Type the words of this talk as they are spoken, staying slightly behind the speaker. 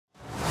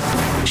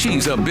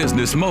She's a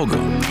business mogul,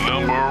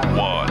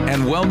 #1,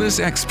 and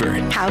wellness expert.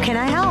 How can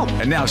I help?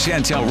 And now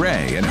Chantel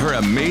Ray and her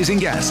amazing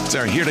guests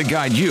are here to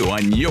guide you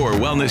on your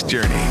wellness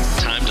journey.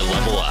 Time to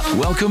level up.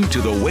 Welcome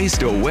to the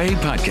Waste Away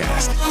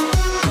podcast.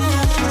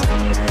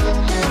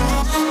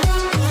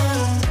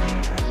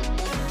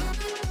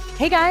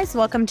 Hey guys,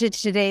 welcome to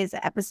today's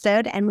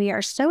episode, and we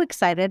are so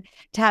excited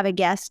to have a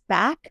guest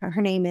back.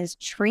 Her name is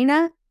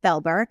Trina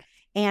Felber,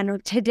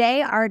 and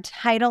today our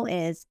title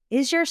is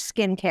your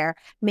skincare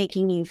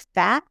making you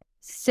fat,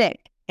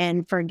 sick,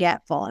 and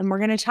forgetful? And we're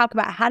going to talk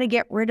about how to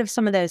get rid of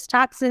some of those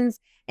toxins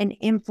and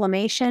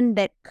inflammation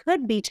that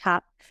could be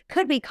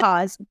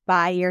caused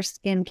by your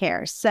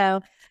skincare.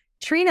 So,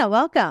 Trina,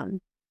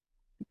 welcome.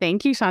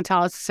 Thank you,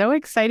 Chantel. It's so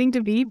exciting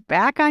to be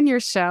back on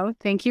your show.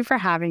 Thank you for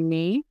having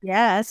me.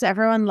 Yes,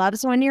 everyone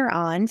loves when you're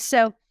on.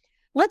 So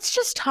let's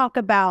just talk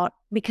about,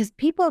 because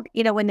people,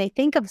 when they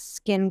think of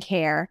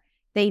skincare,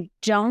 they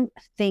don't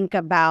think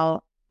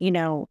about,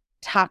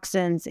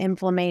 toxins,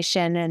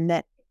 inflammation, and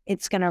that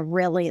it's going to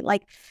really,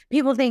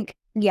 people think,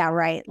 yeah,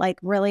 right.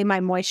 Really, my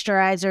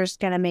moisturizer is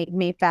going to make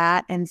me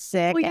fat and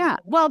sick. Well, yeah.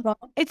 Well,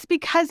 it's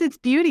because it's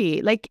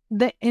beauty.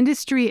 The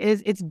industry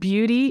it's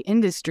beauty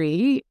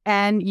industry.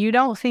 And you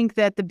don't think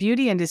that the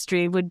beauty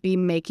industry would be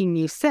making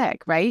you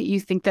sick, right? You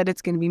think that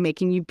it's going to be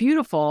making you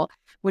beautiful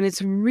when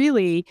it's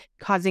really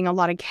causing a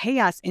lot of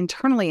chaos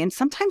internally. And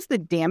sometimes the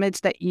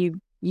damage that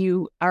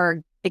you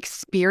are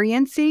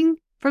experiencing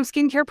from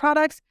skincare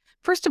products,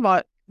 first of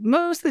all,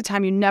 most of the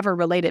time, you never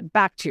relate it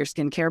back to your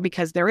skincare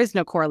because there is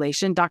no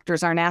correlation.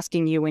 Doctors aren't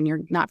asking you when you're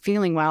not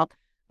feeling well,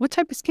 what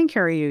type of skincare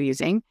are you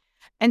using?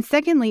 And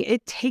secondly,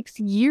 it takes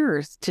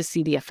years to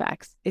see the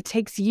effects. It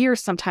takes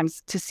years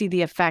sometimes to see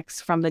the effects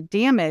from the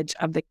damage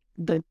of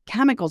the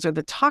chemicals or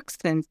the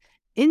toxins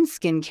in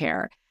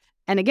skincare.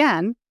 And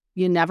again,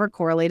 you never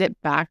correlate it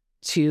back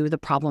to the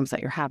problems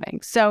that you're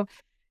having. So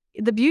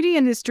the beauty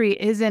industry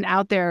isn't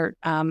out there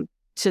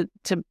to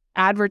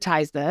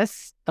advertise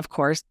this. Of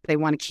course, they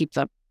want to keep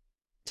the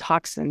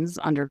toxins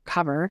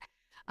undercover,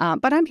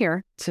 but I'm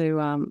here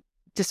to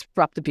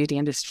disrupt the beauty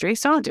industry,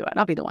 so I'll do it.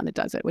 I'll be the one that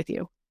does it with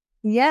you.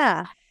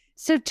 Yeah.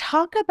 So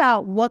talk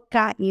about what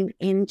got you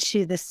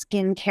into the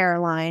skincare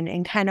line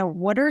and kind of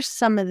what are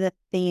some of the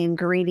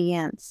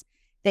ingredients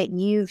that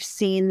you've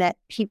seen that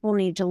people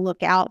need to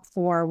look out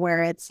for,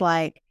 where it's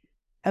like,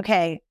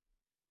 okay,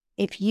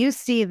 if you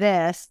see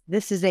this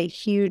is a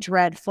huge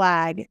red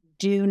flag.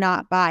 Do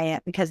not buy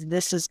it because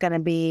this is going to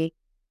be,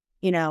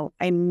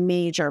 a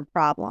major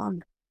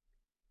problem.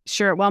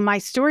 Sure. Well, my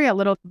story a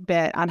little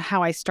bit on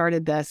how I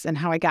started this and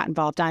how I got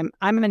involved. I'm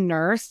a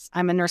nurse.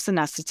 I'm a nurse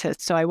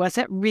anesthetist. So I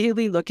wasn't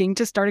really looking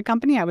to start a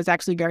company. I was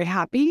actually very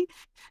happy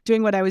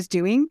doing what I was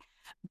doing.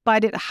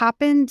 But it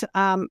happened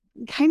kind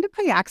of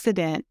by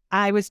accident.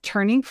 I was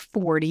turning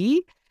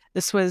 40.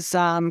 This was,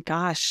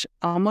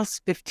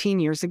 almost 15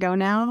 years ago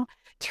now.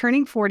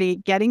 Turning 40,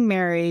 getting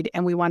married,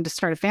 and we wanted to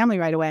start a family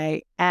right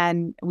away.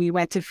 And we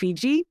went to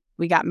Fiji.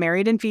 We got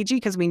married in Fiji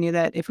because we knew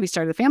that if we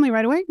started a family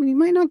right away, we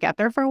might not get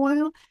there for a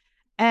while.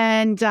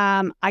 And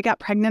I got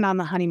pregnant on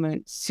the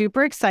honeymoon.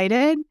 Super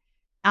excited.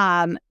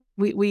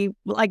 We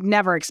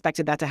never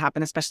expected that to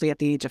happen, especially at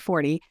the age of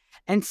 40.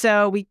 And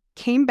so we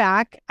came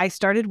back. I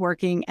started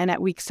working, and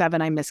at week 7,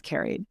 I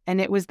miscarried.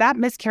 And it was that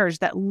miscarriage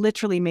that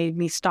literally made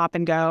me stop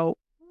and go,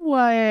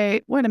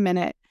 wait a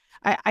minute.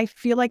 I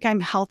feel like I'm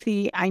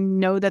healthy. I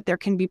know that there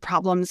can be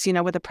problems,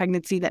 with a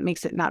pregnancy that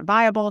makes it not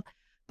viable.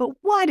 But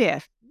what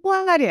if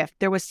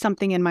there was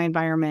something in my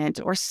environment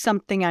or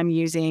something I'm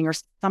using or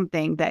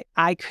something that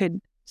I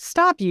could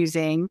stop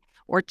using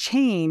or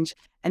change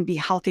and be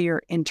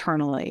healthier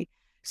internally?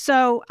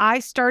 So I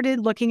started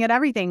looking at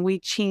everything. We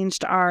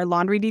changed our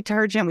laundry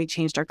detergent. We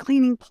changed our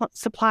cleaning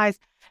supplies.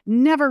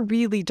 Never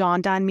really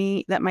dawned on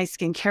me that my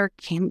skincare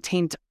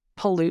contained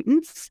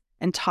pollutants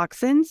and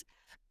toxins.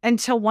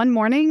 Until one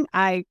morning,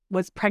 I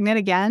was pregnant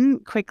again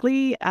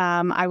quickly.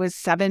 I was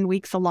 7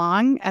 weeks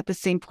along at the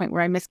same point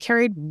where I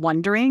miscarried,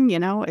 wondering,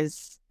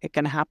 is it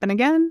going to happen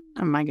again?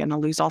 Am I going to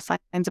lose all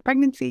signs of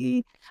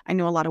pregnancy? I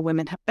know a lot of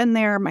women have been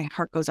there. My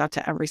heart goes out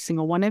to every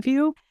single one of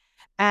you.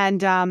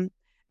 And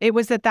it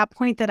was at that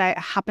point that I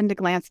happened to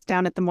glance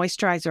down at the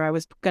moisturizer I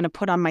was going to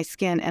put on my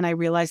skin, and I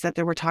realized that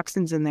there were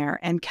toxins in there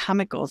and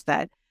chemicals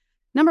that,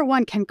 number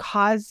one, can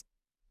cause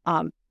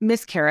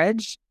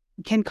miscarriage,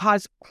 can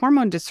cause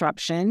hormone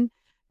disruption.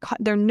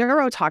 They're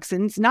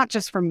neurotoxins, not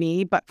just for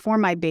me, but for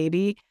my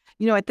baby.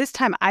 At this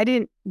time, I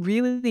didn't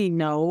really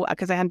know,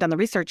 because I hadn't done the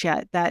research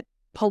yet, that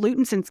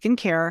pollutants in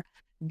skincare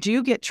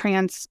do get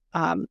transversed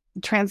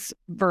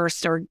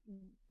or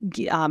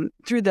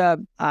through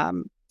the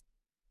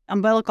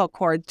umbilical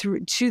cord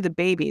through to the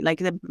baby.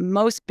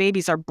 Most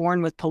babies are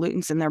born with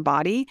pollutants in their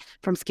body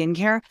from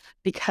skincare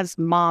because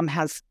mom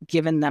has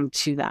given them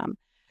to them.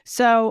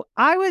 So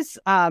I was,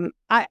 I'm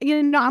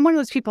one of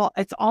those people,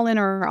 it's all in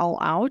or all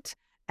out.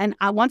 And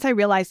once I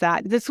realized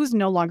that this was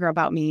no longer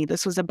about me,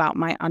 this was about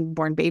my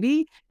unborn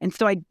baby. And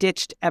so I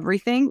ditched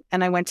everything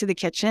and I went to the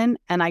kitchen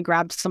and I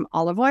grabbed some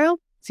olive oil.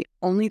 It's the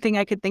only thing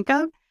I could think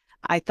of.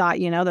 I thought,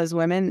 those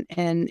women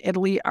in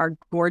Italy are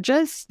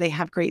gorgeous. They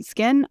have great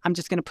skin. I'm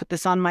just going to put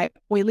this on my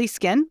oily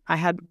skin. I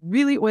had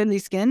really oily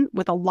skin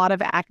with a lot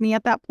of acne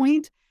at that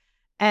point.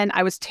 And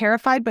I was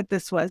terrified, but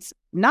this was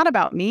not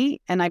about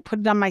me. And I put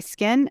it on my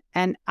skin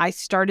and I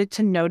started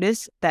to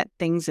notice that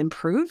things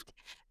improved.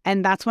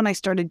 And that's when I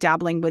started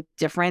dabbling with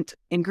different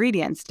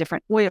ingredients,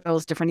 different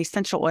oils, different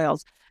essential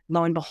oils.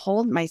 Lo and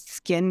behold, my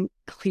skin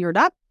cleared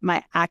up.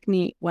 My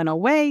acne went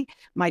away.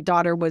 My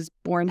daughter was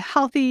born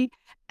healthy.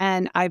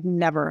 And I've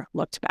never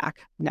looked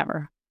back.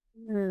 Never.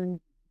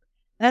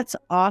 That's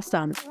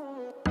awesome.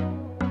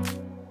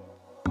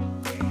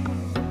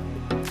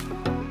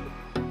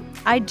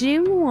 I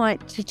do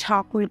want to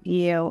talk with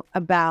you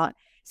about,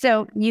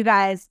 so you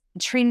guys,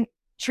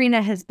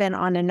 Trina has been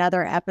on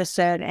another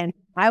episode, and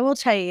I will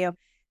tell you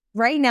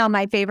right now,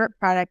 my favorite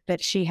product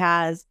that she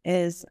has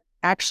is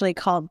actually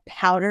called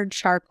powdered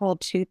charcoal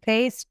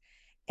toothpaste.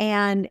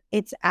 And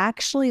it's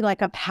actually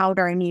like a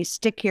powder, and you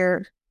stick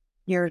your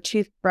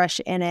toothbrush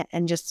in it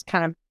and just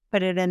kind of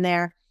put it in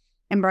there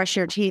and brush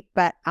your teeth.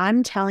 But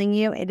I'm telling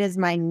you, it is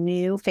my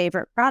new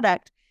favorite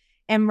product.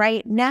 And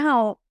right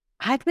now,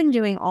 I've been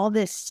doing all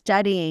this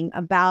studying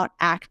about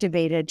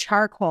activated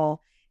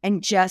charcoal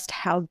and just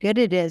how good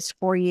it is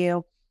for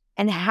you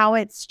and how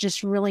it's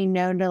just really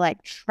known to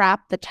like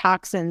trap the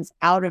toxins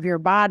out of your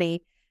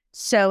body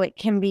so it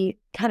can be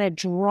kind of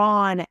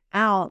drawn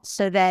out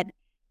so that,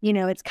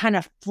 it's kind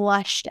of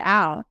flushed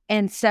out.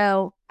 And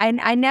so I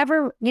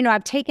never,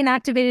 I've taken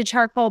activated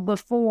charcoal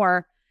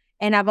before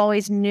and I've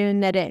always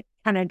known that it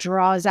kind of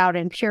draws out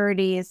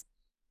impurities.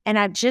 And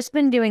I've just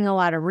been doing a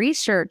lot of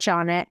research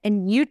on it.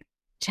 And you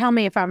tell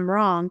me if I'm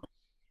wrong.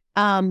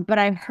 But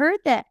I've heard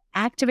that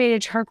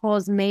activated charcoal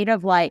is made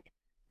of like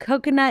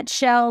coconut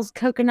shells,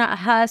 coconut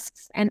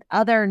husks, and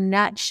other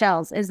nut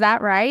shells. Is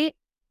that right?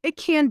 It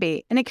can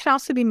be. And it can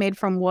also be made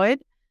from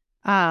wood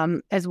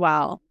as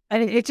well.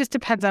 And it just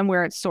depends on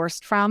where it's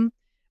sourced from.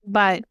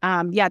 But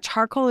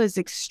charcoal is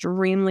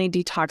extremely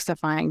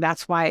detoxifying.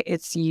 That's why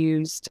it's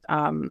used,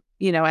 as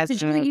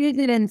you use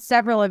it in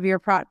several of your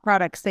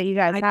products that you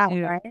guys have,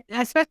 right?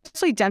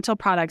 Especially dental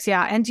products,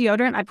 yeah, and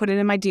deodorant. I put it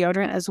in my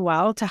deodorant as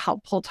well to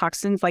help pull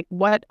toxins. Like,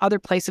 what other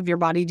place of your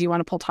body do you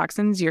want to pull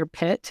toxins? Your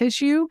pit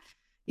tissue,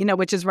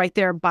 which is right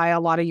there by a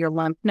lot of your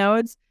lymph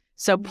nodes.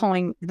 So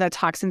pulling the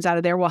toxins out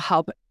of there will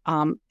help,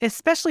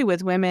 especially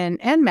with women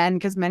and men,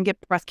 because men get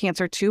breast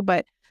cancer too.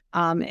 But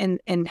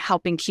in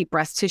helping keep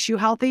breast tissue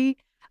healthy.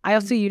 I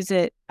also use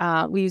it.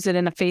 We use it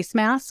in a face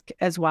mask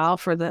as well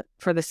for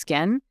the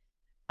skin.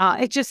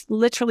 It just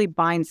literally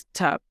binds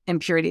to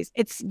impurities.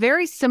 It's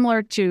very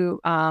similar to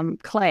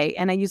clay,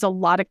 and I use a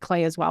lot of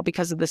clay as well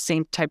because of the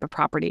same type of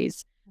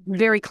properties.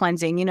 Very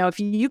cleansing. If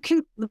you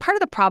can, part of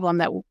the problem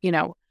that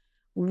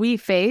we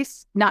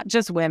face, not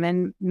just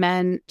women,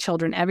 men,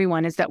 children,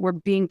 everyone, is that we're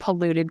being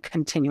polluted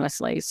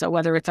continuously. So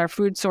whether it's our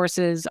food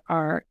sources,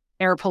 our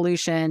air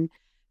pollution,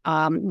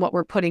 what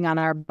we're putting on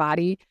our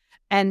body.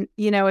 And,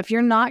 if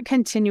you're not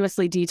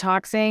continuously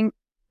detoxing,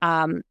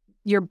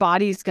 your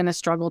body's going to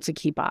struggle to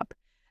keep up.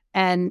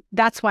 And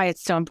that's why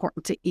it's so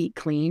important to eat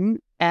clean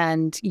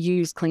and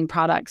use clean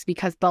products,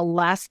 because the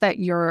less that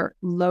you're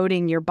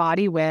loading your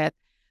body with,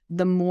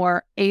 the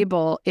more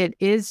able it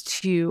is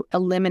to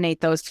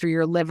eliminate those through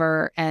your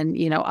liver and,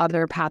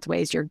 other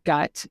pathways, your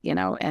gut,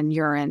 and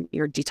urine,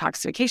 your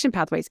detoxification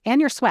pathways, and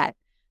your sweat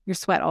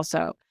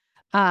also.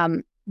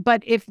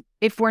 But if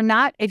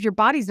your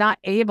body's not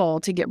able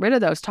to get rid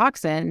of those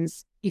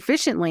toxins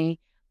efficiently,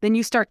 then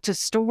you start to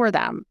store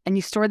them, and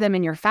you store them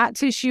in your fat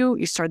tissue,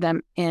 you store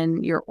them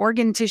in your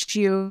organ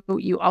tissue.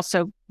 You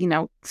also,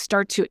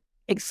 start to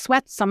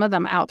sweat some of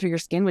them out through your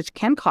skin, which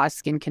can cause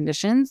skin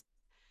conditions.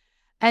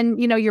 And,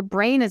 your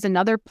brain is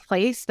another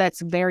place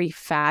that's very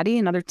fatty,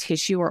 another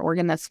tissue or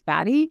organ that's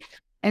fatty.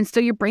 And so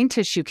your brain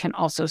tissue can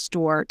also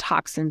store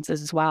toxins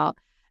as well.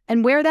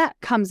 And where that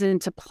comes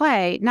into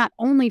play, not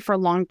only for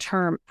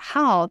long-term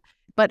health,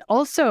 but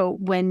also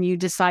when you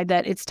decide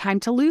that it's time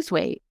to lose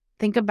weight.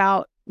 Think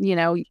about,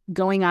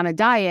 going on a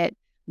diet,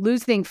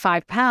 losing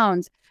 5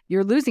 pounds,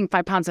 you're losing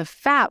 5 pounds of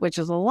fat, which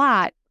is a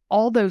lot.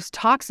 All those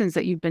toxins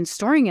that you've been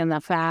storing in the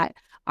fat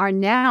are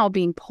now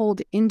being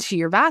pulled into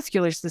your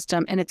vascular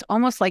system. And it's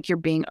almost like you're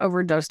being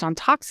overdosed on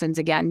toxins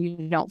again. You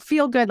don't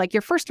feel good. Like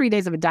your first 3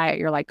 days of a diet,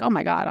 you're like, oh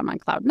my God, I'm on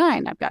cloud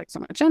 9. I've got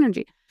so much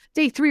energy.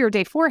 Day 3 or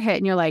day 4 hit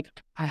and you're like,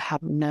 I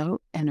have no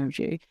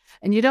energy.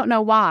 And you don't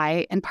know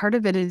why. And part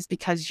of it is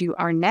because you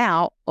are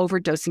now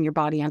overdosing your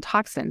body on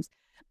toxins.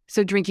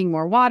 So drinking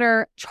more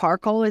water,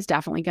 charcoal is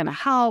definitely going to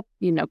help,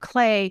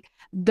 clay,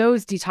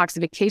 those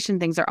detoxification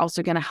things are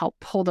also going to help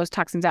pull those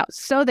toxins out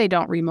so they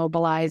don't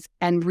remobilize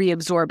and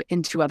reabsorb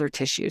into other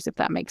tissues, if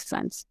that makes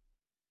sense.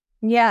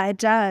 Yeah, it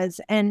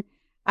does. And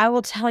I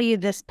will tell you,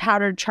 this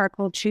powdered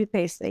charcoal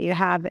toothpaste that you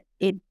have,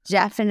 it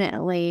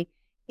definitely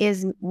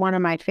is one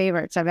of my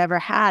favorites I've ever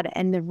had.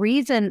 And the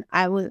reason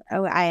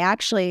I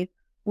actually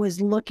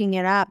was looking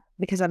it up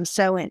because I'm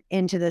so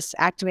into this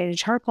activated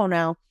charcoal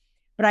now,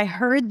 but I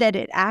heard that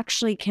it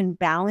actually can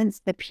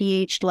balance the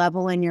pH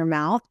level in your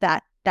mouth,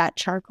 that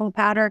charcoal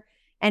powder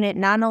And it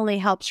not only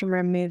helps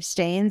remove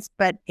stains,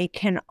 but it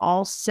can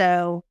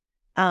also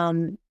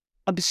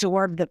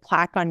absorb the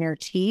plaque on your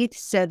teeth.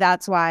 So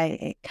that's why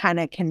it kind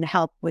of can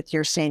help with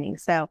your staining.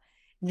 So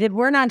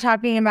we're not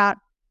talking about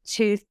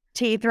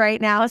teeth right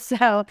now.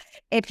 So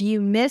if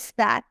you missed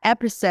that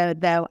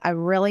episode, though, I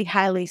really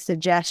highly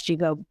suggest you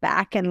go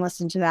back and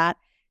listen to that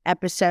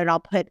episode. I'll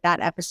put that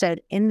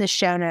episode in the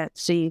show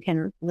notes so you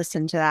can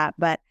listen to that.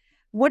 But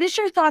what is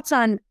your thoughts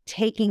on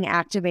taking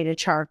activated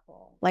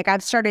charcoal? Like,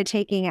 I've started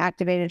taking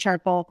activated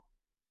charcoal.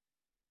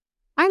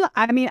 I love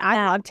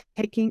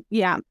taking,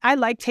 I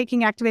like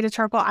taking activated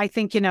charcoal. I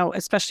think,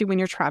 especially when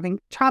you're traveling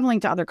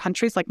to other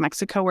countries like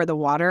Mexico, where the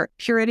water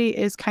purity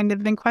is kind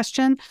of in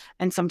question,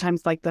 and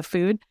sometimes like the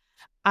food.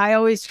 I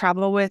always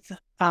travel with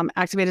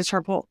activated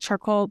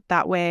charcoal.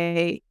 That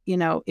way,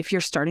 if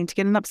you're starting to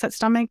get an upset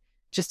stomach,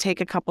 just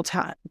take a couple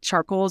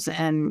charcoals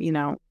and,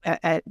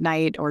 at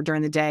night or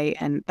during the day,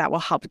 and that will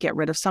help get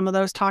rid of some of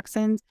those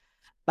toxins.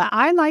 But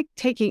I like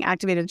taking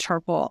activated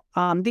charcoal.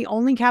 The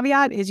only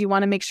caveat is you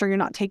want to make sure you're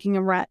not taking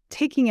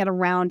it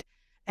around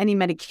any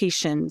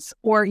medications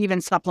or even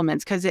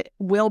supplements, because it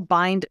will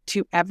bind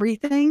to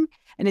everything.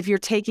 And if you're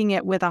taking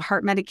it with a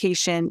heart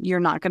medication, you're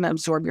not going to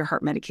absorb your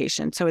heart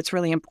medication. So it's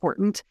really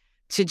important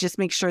to just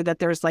make sure that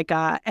there's like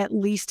at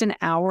least an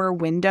hour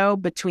window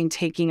between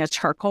taking a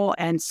charcoal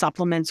and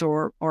supplements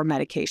or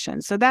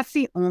medication. So that's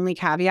the only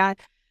caveat.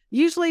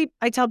 Usually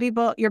I tell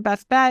people your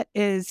best bet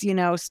is,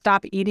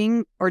 stop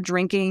eating or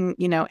drinking,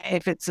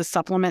 if it's a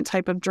supplement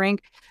type of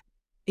drink,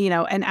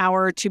 an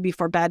hour or two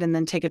before bed, and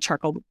then take a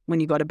charcoal when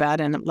you go to bed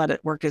and let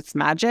it work its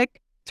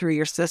magic through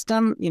your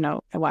system,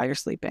 while you're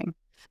sleeping.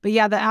 But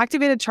yeah, the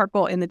activated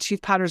charcoal in the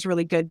tooth powder is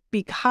really good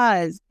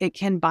because it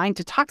can bind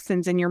to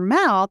toxins in your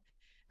mouth.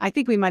 I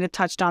think we might have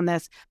touched on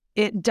this.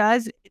 It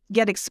does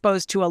get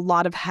exposed to a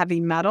lot of heavy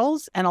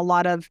metals and a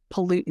lot of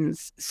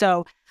pollutants.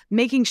 So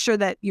making sure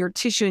that your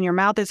tissue in your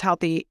mouth is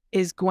healthy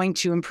is going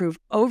to improve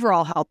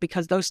overall health,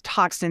 because those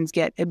toxins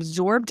get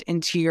absorbed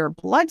into your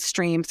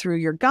bloodstream through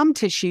your gum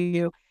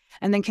tissue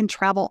and then can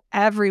travel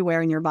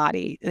everywhere in your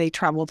body. They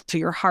travel to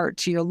your heart,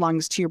 to your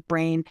lungs, to your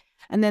brain.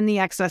 And then the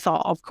excess,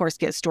 of course,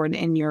 gets stored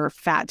in your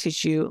fat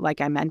tissue, like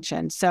I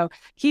mentioned. So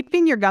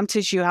keeping your gum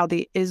tissue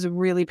healthy is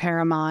really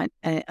paramount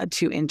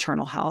to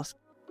internal health.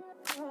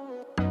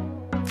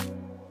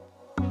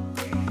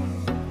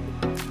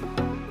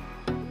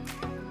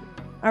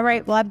 All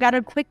right. Well, I've got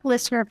a quick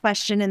listener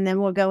question and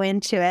then we'll go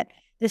into it.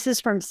 This is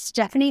from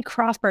Stephanie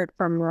Crawford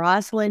from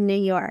Roslyn, New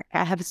York.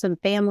 I have some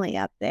family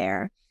up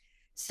there.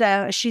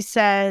 So she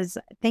says,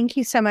 thank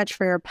you so much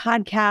for your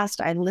podcast.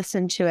 I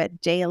listen to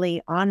it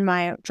daily on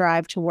my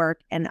drive to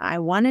work. And I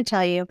want to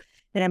tell you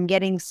that I'm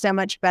getting so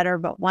much better.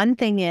 But one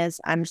thing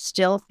is, I'm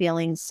still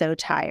feeling so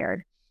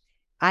tired.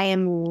 I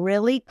am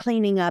really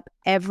cleaning up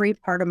every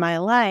part of my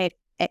life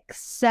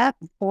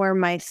except for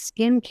my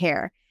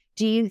skincare.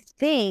 Do you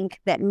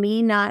think that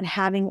me not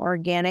having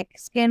organic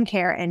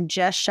skincare and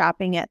just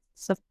shopping at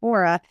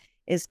Sephora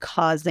is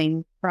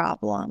causing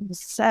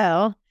problems?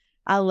 So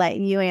I'll let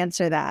you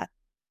answer that.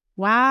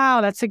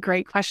 Wow, that's a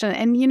great question.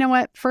 And you know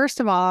what? First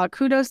of all,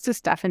 kudos to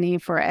Stephanie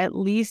for at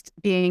least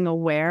being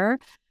aware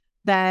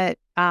that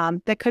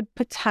that could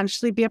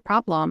potentially be a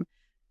problem.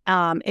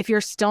 If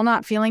you're still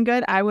not feeling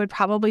good, I would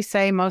probably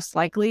say most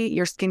likely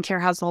your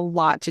skincare has a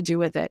lot to do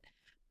with it.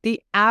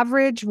 The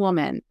average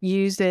woman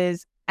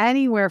uses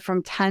anywhere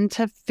from 10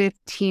 to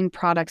 15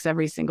 products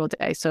every single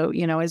day. So,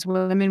 as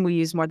women, we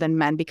use more than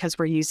men because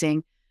we're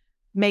using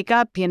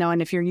makeup,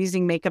 and if you're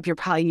using makeup, you're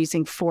probably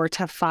using 4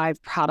 to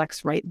 5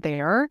 products right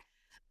there.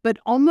 But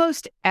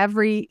almost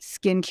every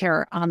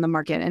skincare on the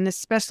market, and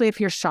especially if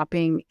you're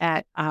shopping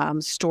at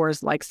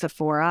stores like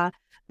Sephora,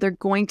 they're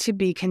going to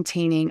be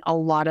containing a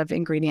lot of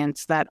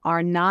ingredients that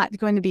are not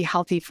going to be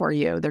healthy for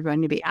you. They're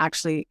going to be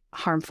actually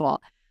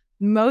harmful.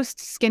 Most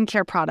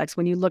skincare products,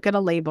 when you look at a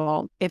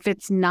label, if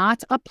it's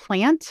not a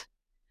plant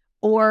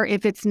or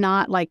if it's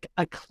not like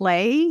a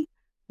clay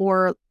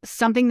or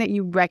something that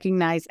you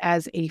recognize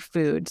as a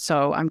food.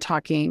 So I'm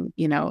talking,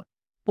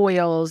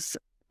 oils,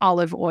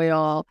 olive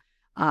oil,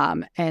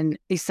 and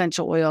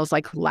essential oils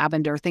like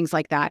lavender, things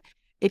like that.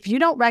 If you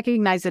don't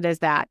recognize it as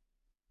that,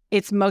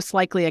 it's most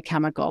likely a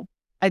chemical.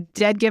 A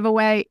dead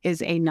giveaway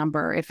is a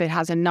number. If it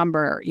has a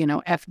number,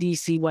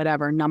 FDC,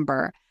 whatever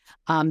number,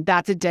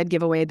 that's a dead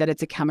giveaway that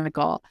it's a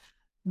chemical.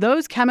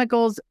 Those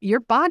chemicals, your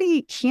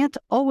body can't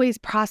always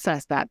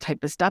process that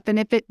type of stuff. And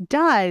if it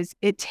does,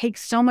 it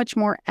takes so much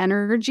more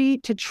energy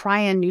to try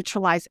and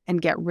neutralize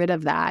and get rid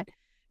of that.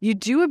 You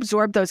do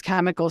absorb those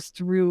chemicals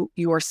through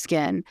your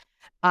skin.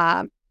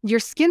 Your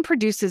skin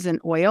produces an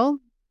oil,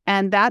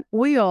 and that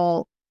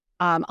oil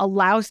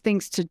allows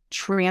things to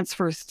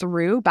transfer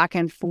through back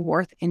and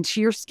forth into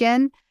your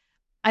skin.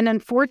 And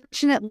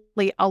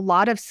unfortunately, a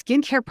lot of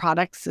skincare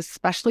products,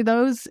 especially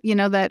those,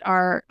 that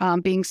are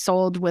being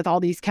sold with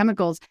all these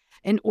chemicals,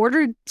 in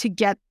order to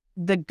get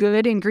the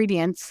good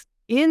ingredients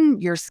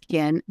in your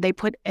skin, they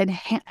put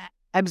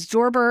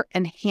absorber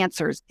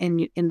enhancers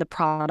in the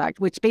product,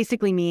 which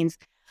basically means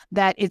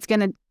that it's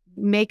going to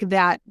make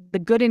the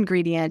good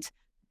ingredient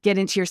get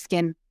into your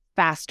skin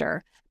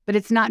faster. But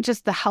it's not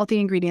just the healthy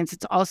ingredients,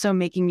 it's also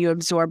making you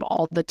absorb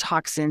all the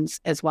toxins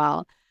as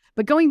well.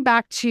 But going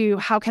back to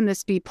how can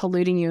this be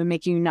polluting you and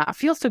making you not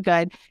feel so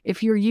good,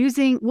 if you're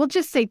using, we'll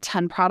just say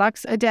 10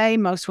 products a day,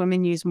 most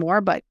women use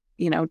more, but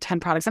 10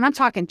 products. And I'm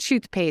talking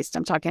toothpaste,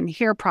 I'm talking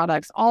hair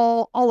products,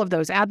 all of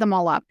those, add them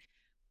all up.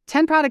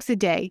 10 products a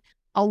day.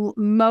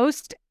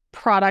 Most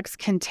products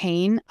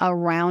contain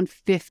around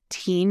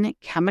 15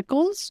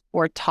 chemicals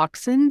or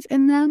toxins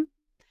in them.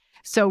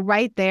 So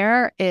right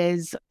there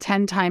is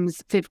 10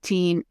 times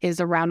 15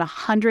 is around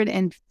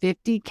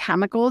 150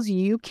 chemicals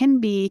you can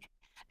be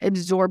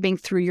absorbing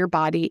through your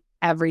body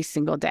every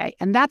single day.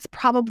 And that's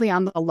probably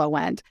on the low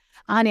end.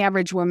 On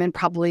average, women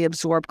probably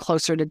absorb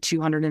closer to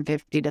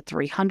 250 to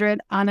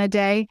 300 on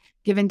a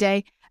given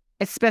day,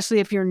 especially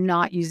if you're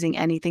not using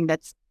anything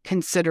that's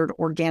considered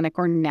organic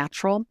or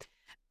natural.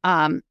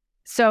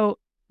 So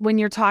when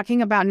you're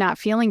talking about not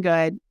feeling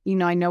good,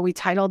 I know we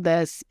titled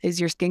this, Is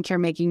Your Skincare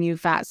Making You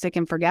Fat, Sick,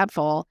 and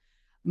Forgetful?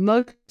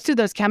 Most of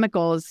those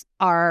chemicals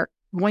are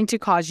going to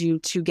cause you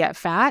to get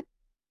fat,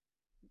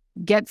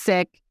 get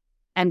sick,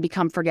 and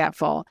become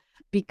forgetful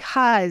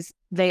because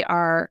they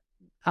are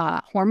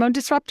hormone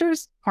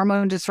disruptors.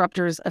 Hormone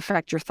disruptors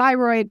affect your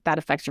thyroid. That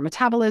affects your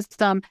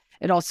metabolism.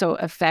 It also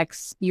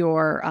affects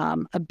your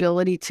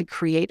ability to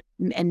create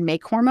and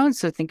make hormones.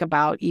 So think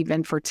about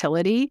even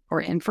fertility or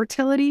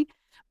infertility,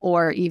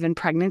 or even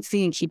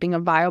pregnancy and keeping a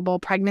viable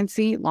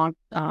pregnancy long,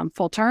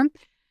 full term,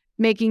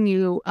 making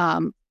you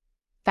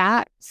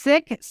fat,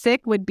 sick.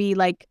 Sick would be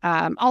like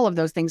all of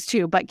those things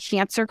too, but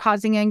cancer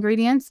causing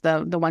ingredients,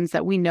 the ones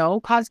that we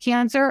know cause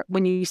cancer.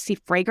 When you see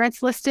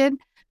fragrance listed,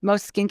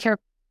 most skincare,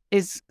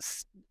 if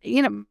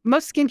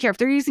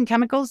they're using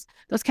chemicals,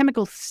 those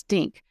chemicals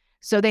stink.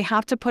 So they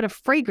have to put a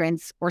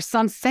fragrance or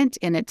some scent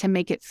in it to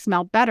make it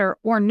smell better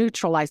or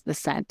neutralize the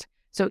scent.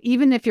 So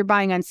even if you're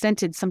buying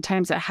unscented,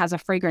 sometimes it has a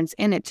fragrance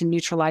in it to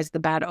neutralize the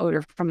bad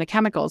odor from the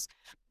chemicals.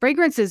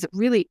 Fragrance is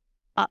really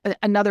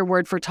another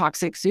word for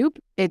toxic soup.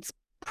 It's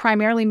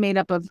primarily made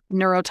up of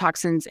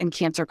neurotoxins and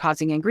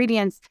cancer-causing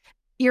ingredients,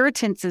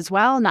 irritants as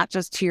well, not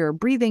just to your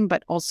breathing,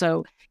 but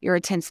also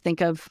irritants.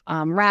 Think of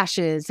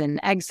rashes and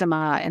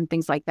eczema and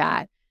things like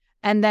that.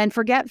 And then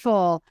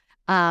forgetful,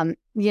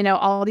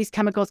 all these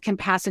chemicals can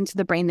pass into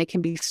the brain. They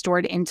can be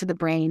stored into the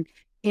brain,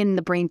 in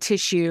the brain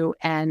tissue,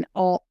 and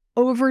all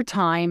over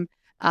time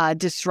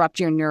disrupt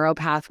your neural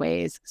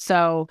pathways.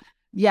 So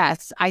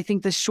yes, I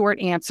think the short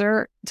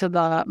answer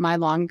to my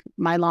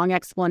long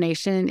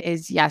explanation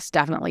is yes,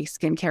 definitely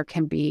skincare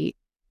can be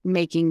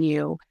making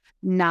you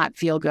not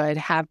feel good,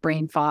 have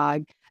brain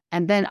fog,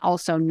 and then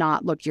also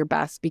not look your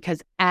best,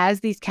 because as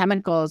these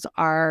chemicals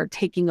are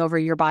taking over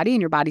your body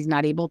and your body's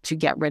not able to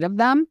get rid of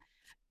them,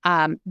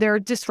 they're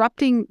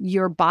disrupting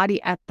your body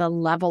at the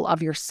level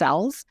of your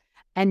cells,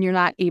 and you're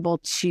not able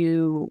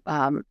to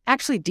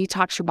actually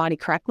detox your body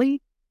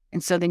correctly.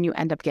 And so then you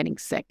end up getting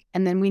sick.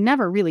 And then we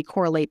never really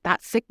correlate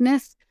that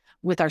sickness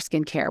with our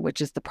skincare,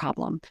 which is the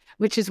problem,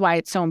 which is why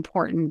it's so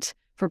important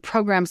for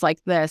programs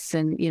like this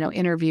and,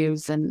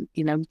 interviews and,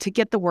 to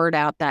get the word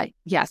out that,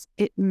 yes,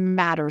 it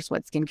matters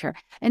what skincare.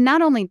 And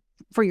not only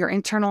for your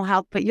internal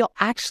health, but you'll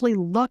actually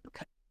look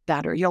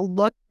better. You'll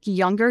look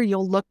younger.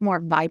 You'll look more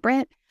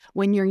vibrant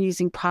when you're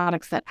using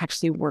products that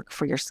actually work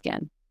for your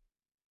skin.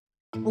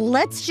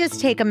 Let's just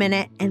take a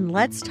minute and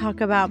let's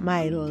talk about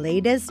my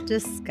latest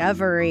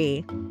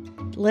discovery.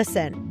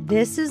 Listen,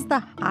 this is the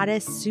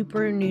hottest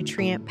super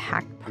nutrient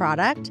packed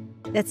product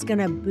that's going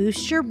to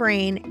boost your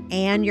brain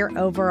and your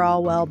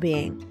overall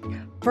well-being.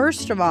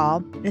 First of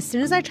all, as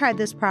soon as I tried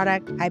this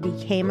product, I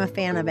became a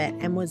fan of it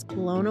and was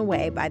blown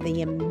away by the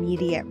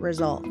immediate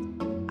result.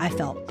 I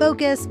felt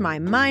focused, my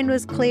mind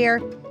was clear,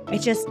 it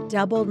just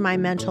doubled my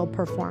mental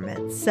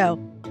performance. So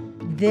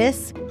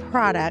this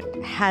product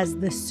has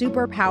the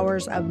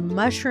superpowers of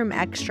mushroom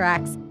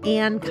extracts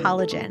and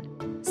collagen.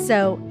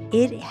 So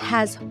it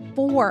has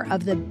 4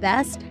 of the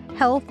best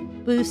health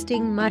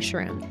boosting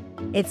mushrooms.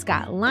 It's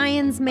got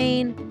lion's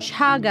mane,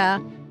 chaga,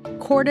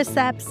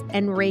 cordyceps,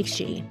 and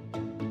reishi,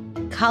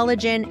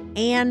 collagen,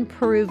 and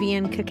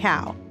Peruvian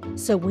cacao.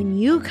 So when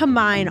you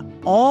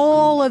combine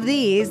all of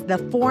these, the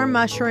 4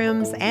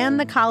 mushrooms and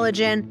the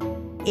collagen,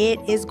 it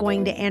is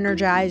going to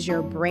energize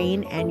your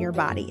brain and your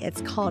body. It's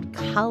called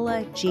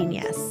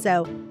Collagenius.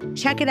 So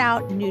check it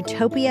out,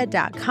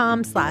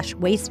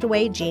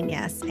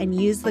 newtopia.com/wasteawaygenius, and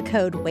use the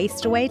code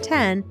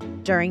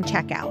wasteaway10 during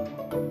checkout.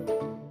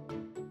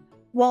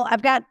 Well,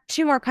 I've got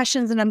 2 more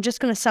questions and I'm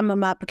just going to sum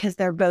them up because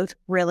they're both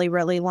really,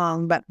 really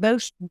long, but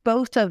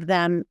both of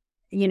them,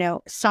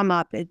 sum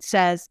up. It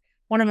says,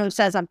 one of them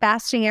says, I'm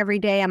fasting every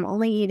day. I'm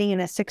only eating in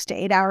a 6 to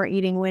 8 hour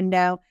eating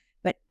window,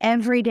 but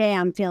every day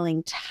I'm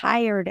feeling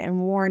tired and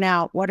worn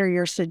out. What are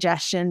your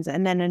suggestions?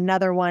 And then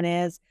another one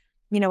is,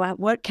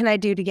 what can I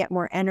do to get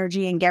more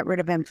energy and get rid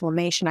of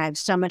inflammation? I have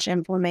so much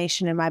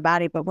inflammation in my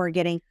body, but we're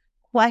getting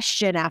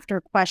question after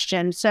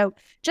question. So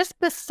just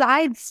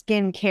besides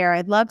skincare,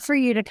 I'd love for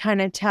you to kind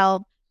of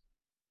tell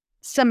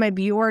some of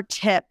your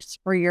tips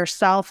for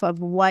yourself of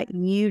what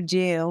you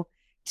do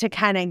to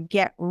kind of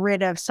get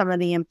rid of some of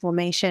the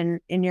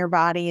inflammation in your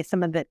body,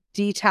 some of the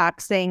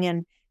detoxing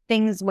and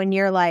things when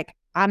you're like,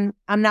 I'm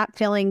not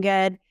feeling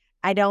good.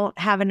 I don't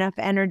have enough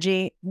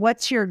energy.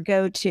 What's your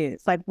go-to?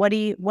 It's like,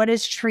 what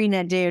does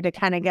Trina do to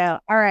kind of go,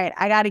 all right,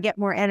 I got to get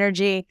more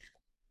energy.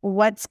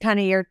 What's kind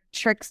of your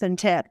tricks and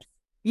tips?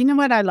 You know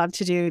what I love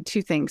to do?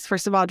 Two things.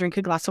 First of all, drink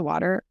a glass of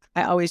water.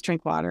 I always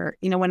drink water.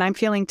 When I'm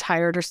feeling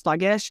tired or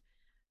sluggish,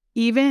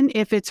 even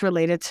if it's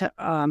related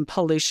to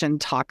pollution,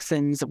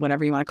 toxins,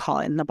 whatever you want to call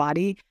it in the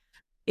body,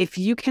 if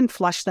you can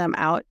flush them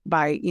out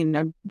by,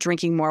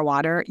 drinking more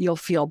water, you'll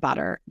feel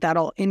better.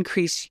 That'll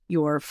increase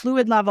your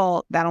fluid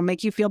level. That'll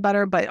make you feel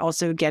better, but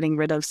also getting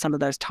rid of some of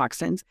those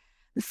toxins.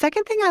 The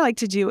second thing I like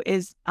to do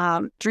is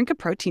drink a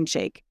protein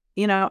shake.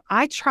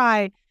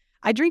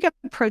 I drink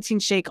a protein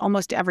shake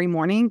almost every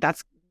morning.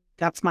 That's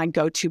my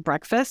go-to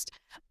breakfast.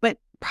 But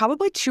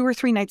probably 2 or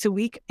 3 nights a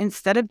week,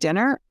 instead of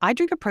dinner, I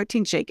drink a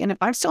protein shake. And if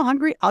I'm still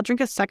hungry, I'll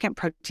drink a second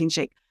protein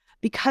shake,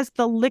 because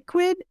the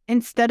liquid,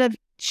 instead of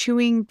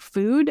chewing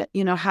food,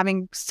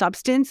 having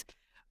substance,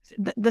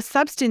 the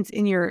substance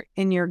in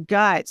your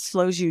gut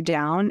slows you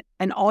down,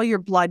 and all your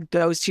blood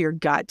goes to your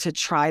gut to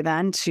try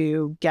then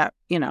to get,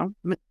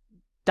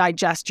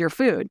 digest your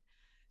food.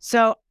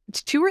 So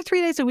 2 or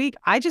 3 days a week,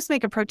 I just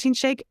make a protein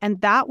shake,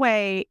 and that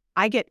way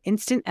I get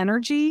instant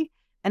energy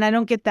and I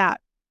don't get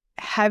that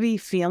heavy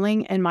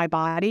feeling in my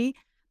body.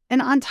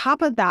 And on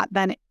top of that,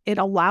 then it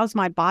allows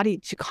my body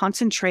to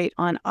concentrate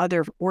on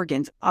other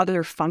organs,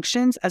 other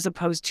functions, as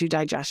opposed to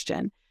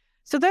digestion.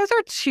 So those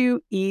are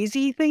 2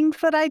 easy things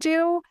that I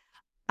do.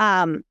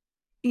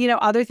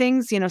 Other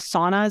things,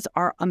 saunas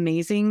are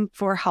amazing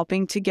for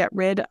helping to get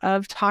rid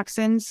of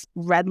toxins.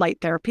 Red light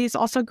therapy is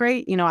also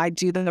great. I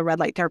do the red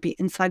light therapy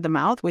inside the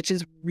mouth, which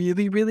is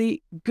really,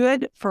 really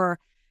good for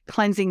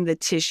cleansing the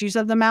tissues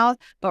of the mouth.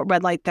 But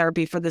red light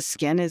therapy for the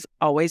skin is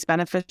always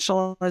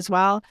beneficial as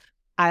well.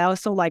 I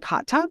also like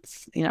hot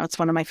tubs. It's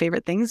one of my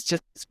favorite things,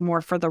 just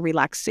more for the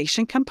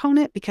relaxation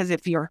component, because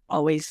if you're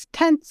always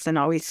tense and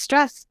always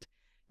stressed,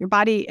 your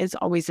body is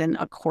always in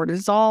a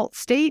cortisol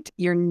state,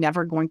 you're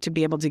never going to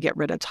be able to get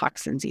rid of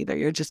toxins either.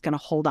 You're just going to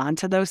hold on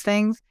to those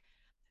things.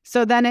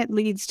 So then it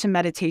leads to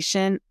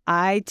meditation.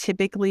 I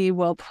typically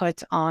will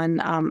put on,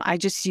 I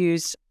just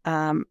use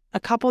a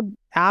couple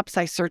apps.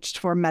 I searched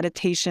for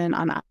meditation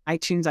on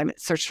iTunes. I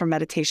searched for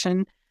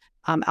meditation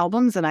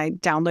albums, and I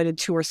downloaded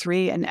 2 or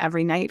 3, and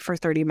every night for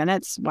 30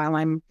 minutes while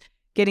I'm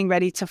getting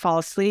ready to fall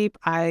asleep,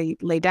 I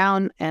lay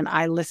down and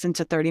I listen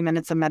to 30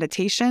 minutes of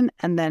meditation.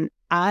 And then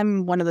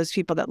I'm one of those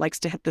people that likes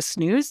to hit the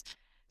snooze.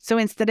 So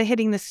instead of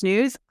hitting the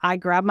snooze, I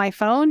grab my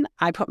phone,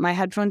 I put my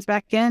headphones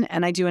back in,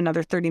 and I do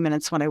another 30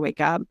 minutes when I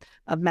wake up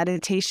of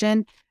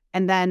meditation.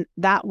 And then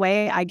that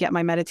way I get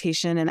my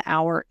meditation an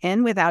hour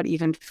in without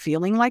even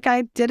feeling like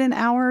I did an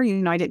hour.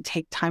 I didn't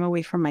take time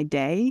away from my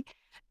day.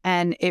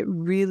 And it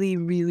really,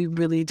 really,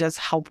 really does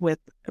help with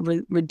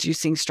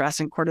reducing stress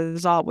and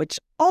cortisol, which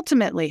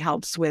ultimately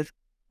helps with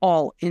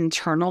all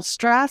internal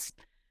stress,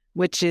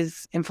 which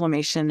is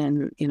inflammation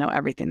and,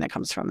 everything that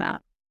comes from that.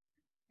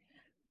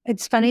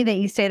 It's funny that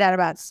you say that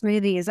about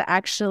smoothies.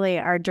 Actually,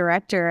 our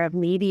director of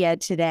media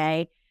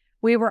today,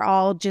 we were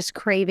all just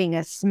craving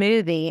a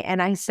smoothie.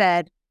 And I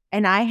said,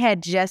 and I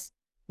had just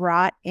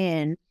brought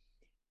in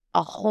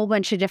a whole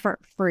bunch of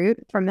different fruit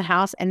from the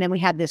house. And then we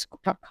had this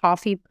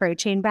coffee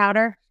protein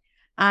powder.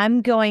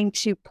 I'm going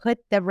to put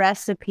the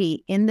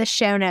recipe in the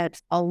show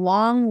notes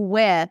along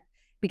with,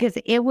 because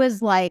it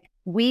was like,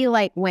 we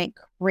went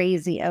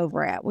crazy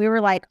over it. We were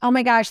like, oh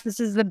my gosh,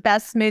 this is the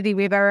best smoothie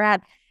we've ever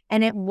had.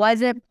 And it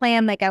wasn't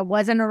planned, it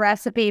wasn't a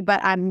recipe,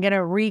 but I'm going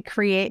to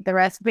recreate the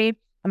recipe.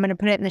 I'm going to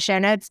put it in the show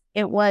notes.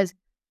 It was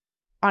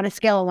on a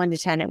scale of 1 to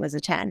 10, it was a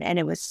 10, and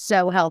it was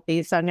so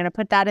healthy. So I'm going to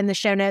put that in the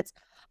show notes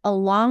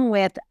along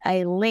with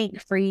a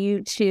link for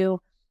you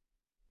to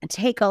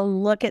take a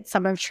look at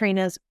some of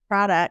Trina's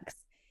products.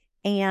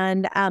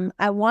 And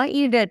I want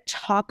you to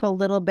talk a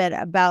little bit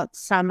about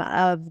some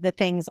of the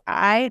things.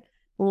 I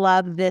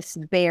love this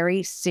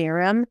berry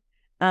serum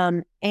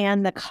and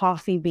the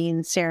coffee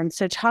bean serum.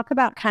 So talk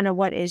about kind of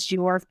what is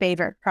your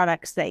favorite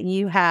products that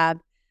you have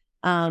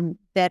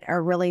that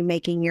are really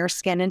making your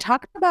skin, and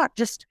talk about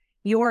just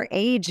your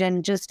age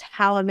and just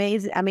how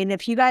amazing. I mean,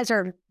 if you guys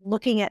are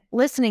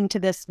listening to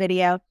this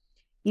video,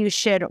 you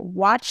should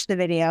watch the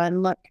video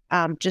and look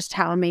just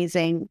how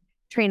amazing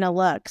Trina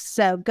looks.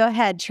 So go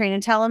ahead,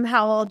 Trina, tell them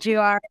how old you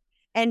are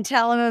and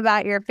tell them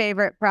about your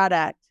favorite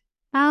product.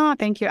 Oh,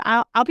 thank you.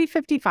 I'll be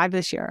 55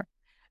 this year.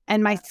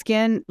 And my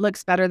skin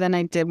looks better than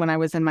I did when I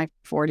was in my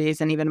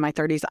 40s and even my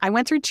 30s. I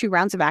went through 2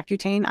 rounds of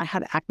Accutane. I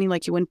had acne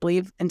like you wouldn't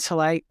believe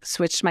until I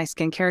switched my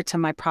skincare to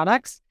my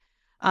products.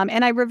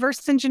 And I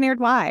reverse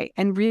engineered why.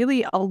 And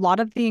really, a lot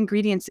of the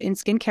ingredients in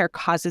skincare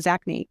causes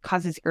acne,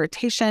 causes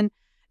irritation.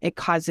 It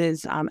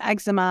causes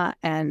eczema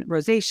and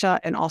rosacea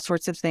and all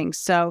sorts of things.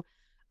 So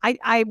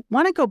I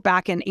want to go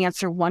back and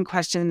answer one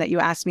question that you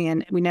asked me,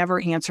 and we never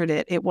answered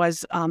it. It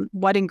was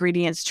what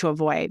ingredients to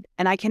avoid.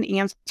 And I can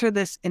answer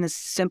this in a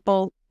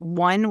simple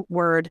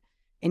 1-word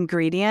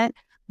ingredient.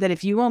 that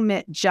if you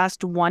omit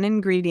just one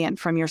ingredient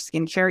from your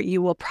skincare,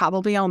 you will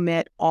probably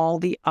omit all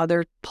the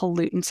other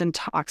pollutants and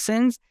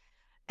toxins.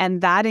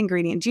 And that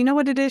ingredient, do you know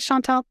what it is,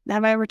 Chantal?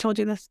 Have I ever told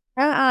you this?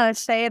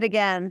 Say it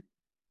again.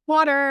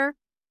 Water.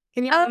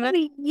 Can you remember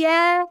it?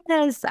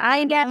 Yes,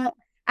 I know.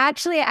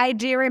 Actually, I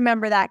do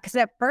remember that because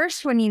at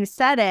first when you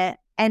said it,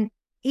 and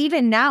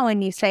even now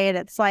when you say it,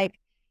 it's like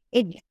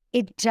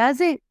it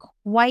doesn't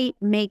quite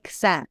make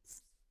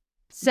sense.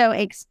 So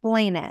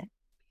explain it.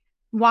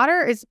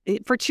 Water is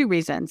for two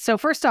reasons. So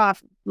first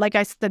off, like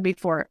I said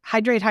before,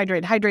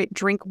 hydrate,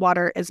 drink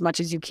water as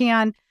much as you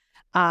can,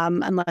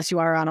 unless you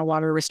are on a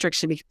water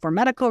restriction for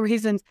medical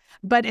reasons.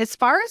 But as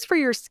far as for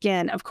your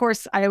skin, of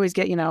course, I always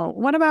get,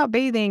 what about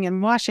bathing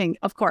and washing?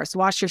 Of course,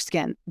 wash your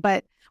skin.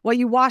 But what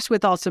you wash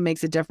with also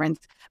makes a difference.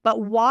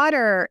 But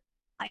water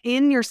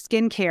in your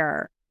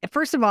skincare,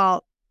 first of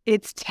all,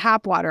 it's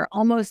tap water.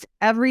 Almost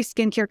every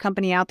skincare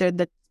company out there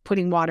that's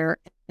putting water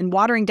and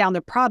watering down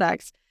their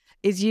products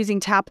is using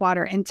tap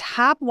water. And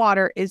tap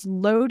water is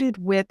loaded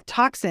with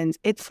toxins.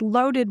 It's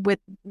loaded with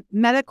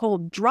medical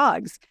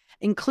drugs,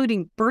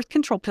 including birth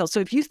control pills.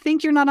 So if you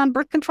think you're not on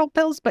birth control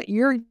pills, but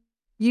you're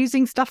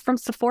using stuff from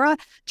Sephora,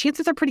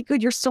 chances are pretty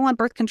good you're still on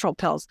birth control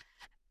pills.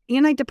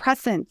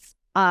 Antidepressants,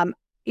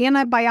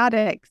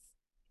 antibiotics,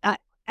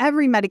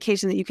 every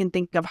medication that you can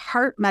think of,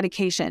 heart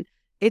medication,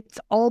 it's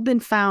all been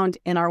found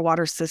in our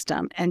water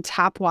system. And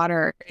tap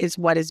water is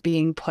what is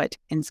being put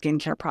in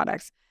skincare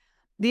products.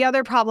 The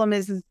other problem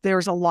is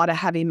there's a lot of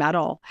heavy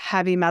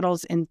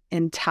metals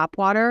in tap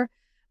water.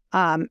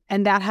 And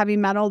that heavy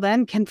metal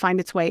then can find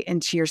its way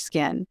into your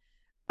skin.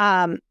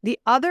 The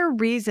other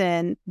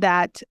reason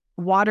that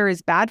water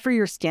is bad for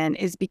your skin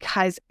is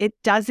because it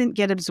doesn't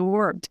get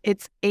absorbed.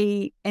 It's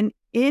an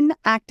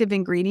inactive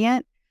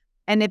ingredient.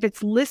 And if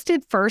it's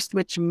listed first,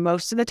 which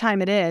most of the time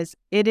that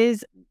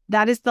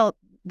is the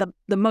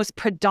most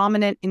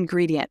predominant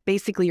ingredient.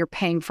 Basically, you're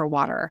paying for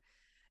water.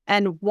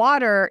 And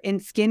water in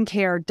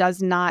skincare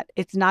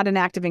it's not an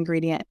active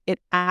ingredient. It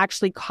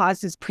actually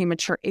causes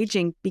premature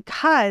aging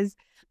because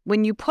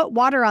when you put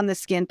water on the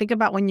skin, think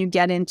about when you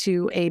get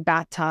into a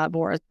bathtub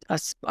or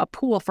a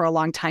pool for a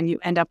long time, you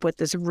end up with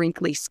this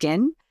wrinkly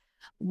skin.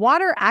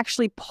 Water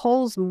actually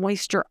pulls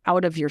moisture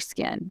out of your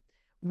skin.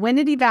 When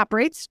it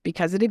evaporates,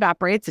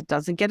 it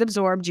doesn't get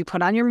absorbed. You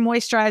put on your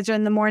moisturizer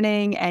in the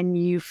morning and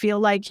you feel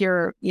like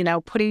you're,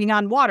 putting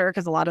on water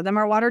because a lot of them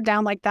are watered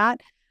down like that.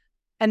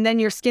 And then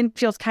your skin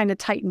feels kind of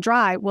tight and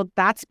dry. Well,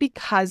 that's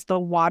because the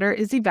water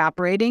is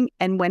evaporating.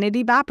 And when it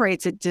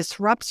evaporates, it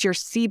disrupts your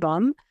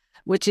sebum,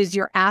 which is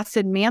your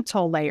acid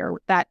mantle layer.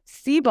 That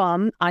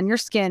sebum on your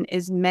skin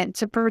is meant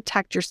to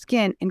protect your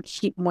skin and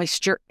keep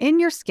moisture in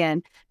your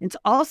skin. It's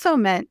also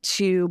meant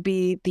to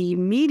be the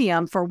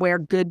medium for where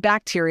good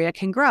bacteria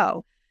can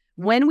grow.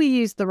 When we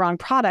use the wrong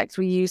products,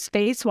 we use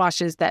face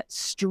washes that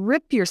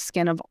strip your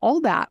skin of all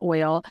that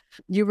oil.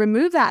 You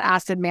remove that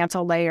acid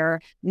mantle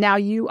layer. Now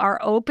you are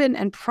open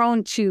and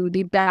prone to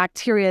the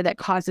bacteria that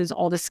causes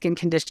all the skin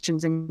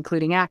conditions,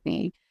 including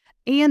acne.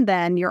 And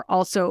then you're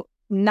also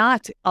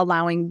not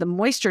allowing the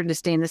moisture to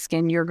stay in the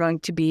skin.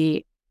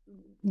 The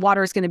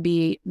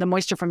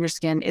moisture from your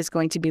skin is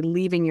going to be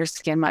leaving your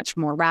skin much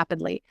more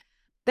rapidly.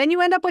 Then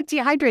you end up with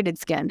dehydrated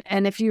skin.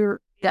 And if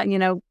you're,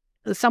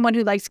 someone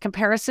who likes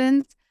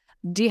comparisons,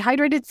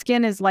 dehydrated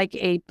skin is like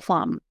a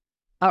plum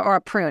or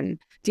a prune.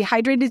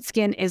 Dehydrated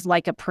skin is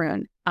like a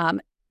prune.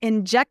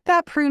 Inject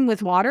that prune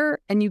with water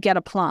and you get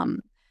a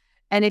plum.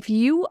 And if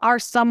you are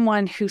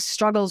someone who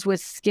struggles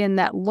with skin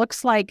that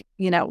looks like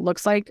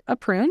a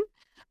prune,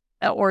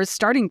 or is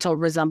starting to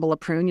resemble a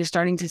prune, you're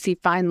starting to see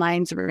fine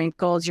lines,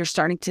 wrinkles, you're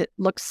starting to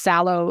look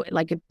sallow,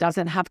 like it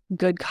doesn't have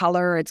good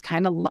color, it's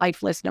kind of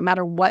lifeless. No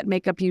matter what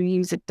makeup you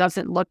use, it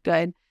doesn't look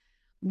good.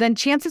 Then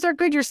chances are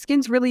good your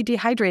skin's really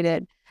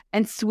dehydrated.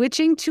 And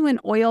switching to an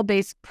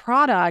oil-based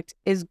product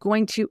is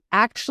going to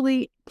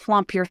actually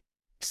plump your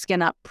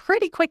skin up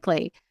pretty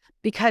quickly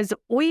because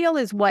oil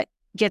is what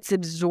gets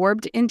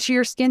absorbed into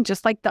your skin,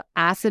 just like the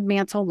acid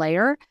mantle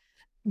layer.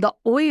 The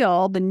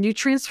oil, the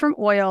nutrients from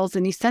oils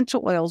and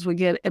essential oils will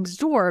get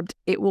absorbed.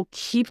 It will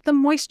keep the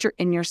moisture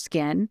in your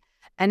skin,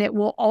 and it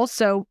will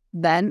also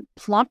then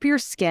plump your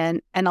skin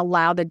and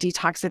allow the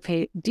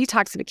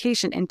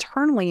detoxification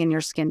internally in your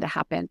skin to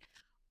happen.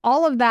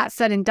 All of that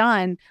said and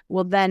done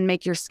will then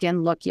make your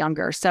skin look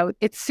younger. So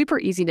it's super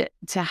easy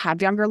to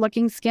have younger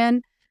looking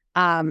skin.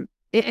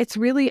 It's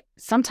really,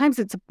 sometimes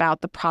it's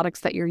about the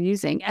products that you're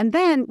using. And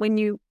then when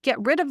you get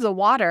rid of the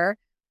water,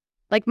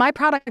 like my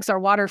products are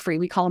water-free.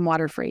 We call them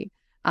water-free.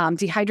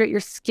 Dehydrate your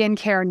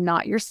skincare,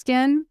 not your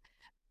skin.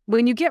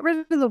 When you get rid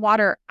of the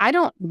water, I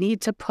don't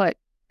need to put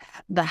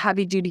the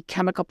heavy-duty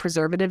chemical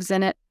preservatives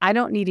in it. I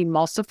don't need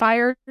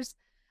emulsifiers.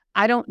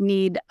 I don't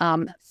need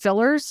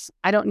fillers.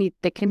 I don't need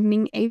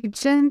thickening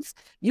agents.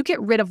 You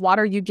get rid of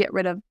water, you get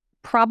rid of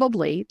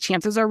probably,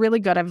 chances are really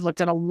good. I've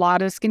looked at a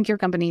lot of skincare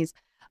companies.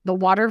 The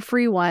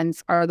water-free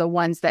ones are the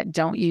ones that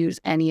don't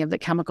use any of the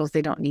chemicals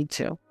they don't need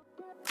to.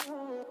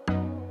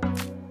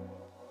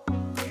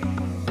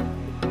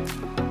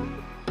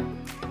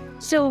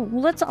 So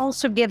let's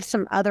also give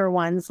some other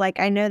ones. Like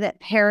I know that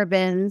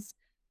parabens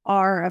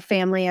are a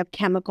family of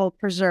chemical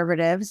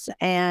preservatives.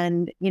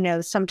 And,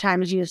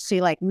 sometimes you see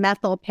like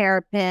methyl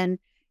paraben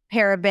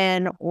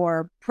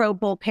or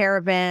propyl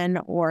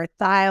paraben or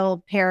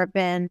thiol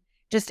paraben.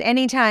 Just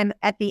anytime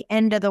at the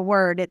end of the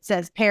word it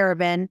says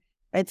paraben,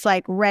 it's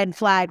like red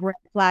flag, red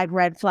flag,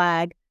 red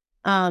flag.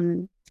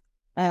 Phthalates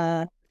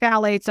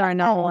are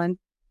another one.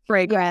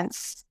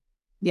 Fragrance.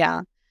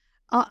 Yeah.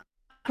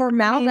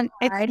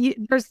 Formaldehyde.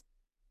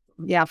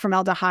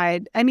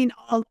 Formaldehyde. I mean,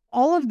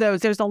 all of those,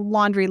 there's a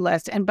laundry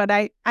list. But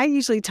I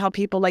usually tell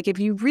people, like, if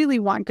you really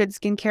want good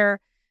skincare,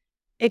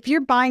 if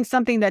you're buying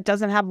something that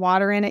doesn't have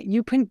water in it,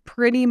 you can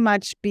pretty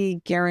much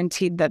be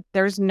guaranteed that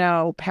there's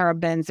no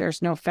parabens,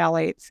 there's no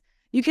phthalates.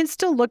 You can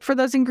still look for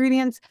those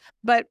ingredients,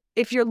 but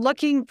if you're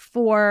looking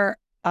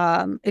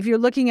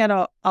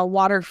at a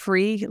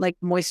water-free, like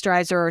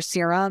moisturizer or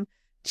serum,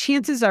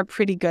 chances are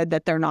pretty good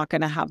that they're not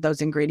going to have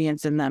those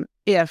ingredients in them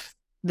if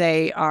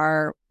they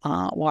are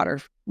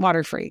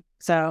water-free.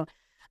 So,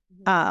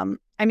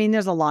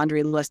 there's a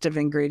laundry list of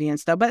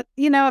ingredients though, but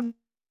if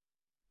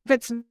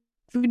it's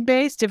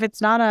food-based, if it's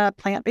not a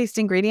plant-based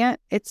ingredient,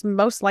 it's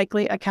most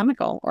likely a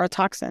chemical or a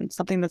toxin,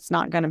 something that's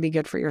not going to be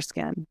good for your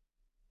skin.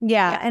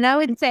 Yeah. And I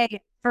would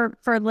say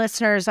for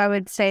listeners, I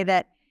would say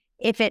that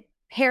if it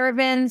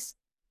parabens,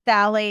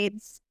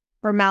 phthalates,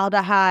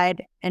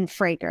 formaldehyde, and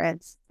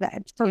fragrance,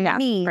 that for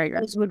me,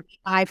 those would be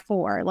my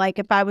 4. Like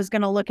if I was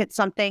going to look at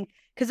something,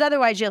 because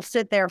otherwise you'll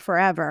sit there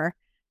forever.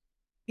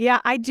 Yeah,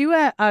 I do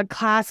a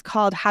class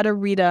called How to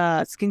Read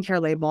a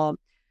Skincare Label.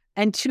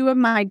 And 2 of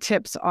my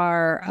tips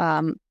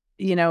are,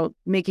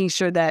 making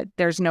sure that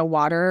there's no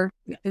water.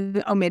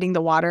 Omitting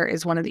the water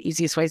is one of the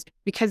easiest ways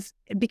because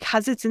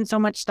it's in so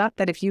much stuff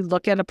that if you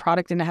look at a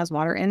product and it has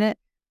water in it,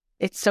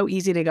 it's so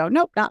easy to go,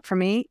 nope, not for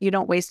me. You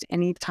don't waste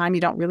any time. You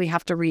don't really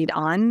have to read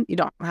on. You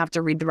don't have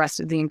to read the rest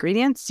of the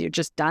ingredients. You're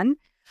just done.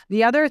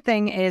 The other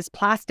thing is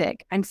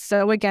plastic. I'm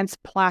so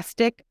against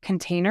plastic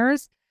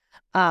containers.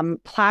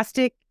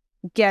 Plastic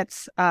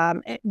gets,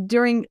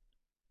 during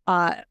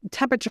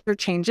temperature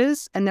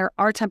changes, and there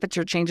are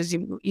temperature changes,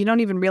 you don't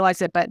even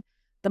realize it, but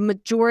the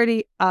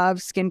majority of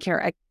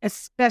skincare,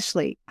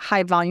 especially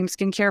high volume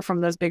skincare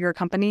from those bigger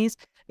companies,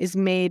 is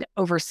made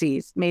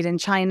overseas, made in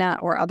China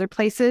or other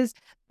places.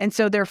 And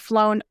so they're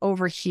flown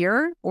over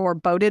here or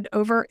boated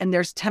over, and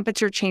there's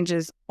temperature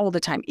changes all the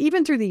time,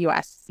 even through the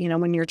US,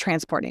 when you're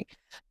transporting.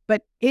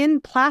 But in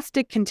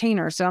plastic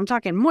containers, so I'm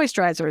talking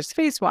moisturizers,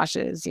 face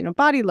washes,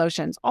 body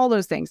lotions, all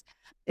those things.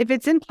 If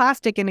it's in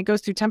plastic and it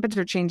goes through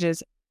temperature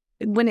changes,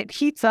 when it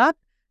heats up,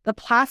 the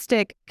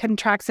plastic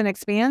contracts and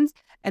expands.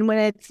 And when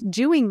it's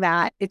doing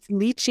that, it's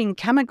leaching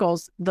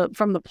chemicals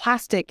from the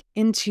plastic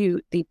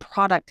into the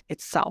product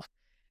itself.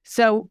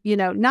 So,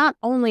 not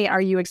only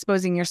are you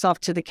exposing yourself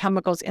to the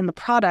chemicals in the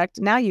product,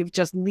 now you've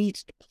just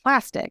leached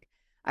plastic.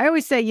 I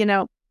always say,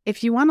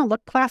 if you want to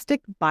look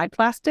plastic, buy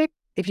plastic.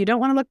 If you don't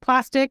want to look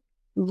plastic,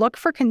 look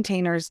for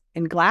containers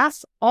in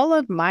glass. All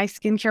of my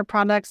skincare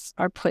products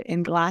are put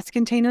in glass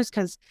containers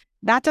because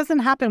that doesn't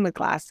happen with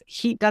glass.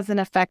 Heat doesn't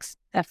affect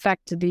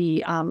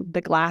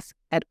the glass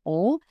at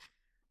all.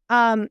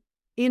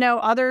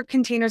 Other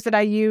containers that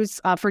I use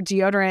for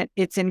deodorant,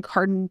 it's in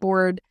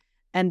cardboard,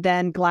 and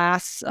then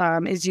glass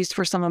is used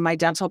for some of my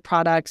dental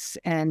products,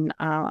 and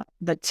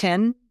the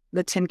tin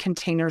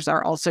containers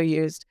are also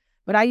used.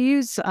 But I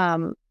use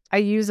a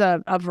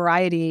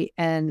variety,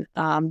 and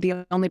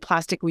the only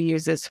plastic we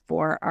use is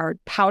for our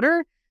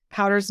powder.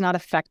 Powder's not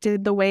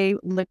affected the way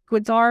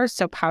liquids are,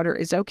 so powder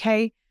is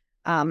okay.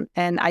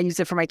 And I use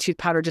it for my tooth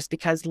powder just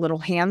because little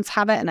hands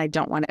have it and I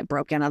don't want it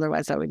broken.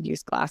 Otherwise I would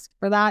use glass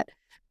for that.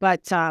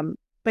 But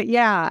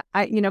yeah,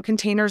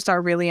 containers are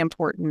really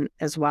important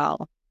as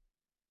well.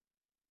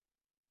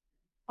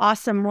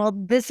 Awesome. Well,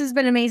 this has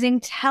been amazing.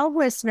 Tell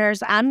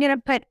listeners, I'm going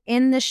to put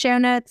in the show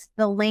notes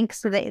the link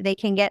so that they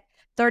can get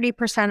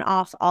 30%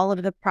 off all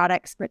of the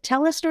products, but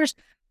tell listeners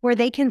where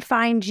they can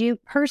find you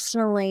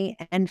personally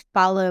and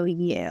follow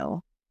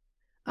you.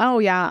 Oh,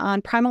 yeah.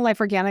 On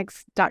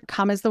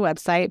PrimalLifeOrganics.com is the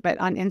website, but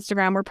on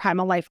Instagram, we're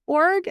Primal Life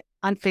Org.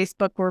 On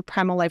Facebook, we're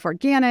Primal Life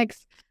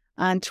Organics.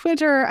 On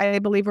Twitter, I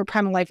believe we're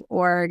Primal Life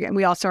Org, and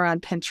we also are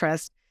on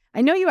Pinterest.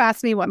 I know you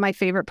asked me what my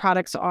favorite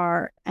products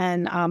are,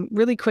 and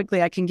really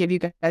quickly, I can give you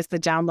guys the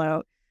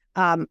download.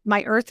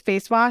 My Earth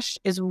Face Wash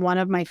is one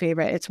of my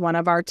favorite. It's one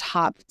of our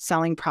top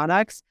selling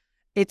products.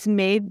 It's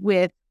made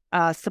with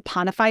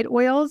saponified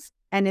oils,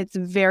 and it's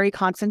very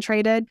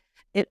concentrated.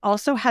 It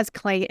also has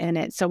clay in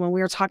it. So when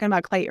we were talking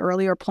about clay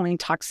earlier, pulling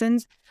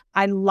toxins,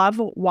 I love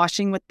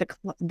washing with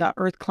the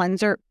Earth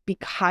Cleanser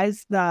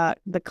because the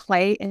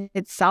clay in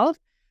itself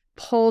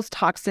pulls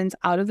toxins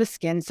out of the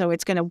skin. So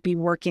it's going to be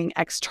working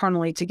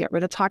externally to get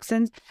rid of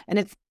toxins. And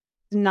it's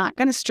not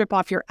going to strip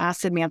off your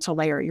acid mantle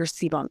layer, your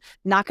sebum.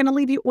 Not going to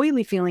leave you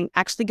oily feeling,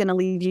 actually going to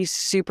leave you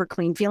super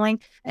clean feeling.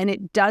 And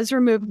it does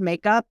remove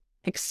makeup,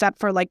 except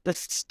for like the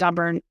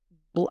stubborn,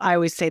 I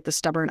always say the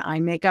stubborn eye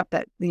makeup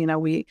that,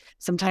 we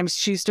sometimes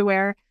choose to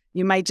wear.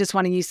 You might just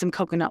want to use some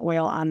coconut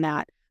oil on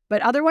that.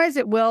 But otherwise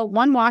it will,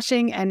 one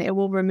washing and it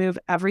will remove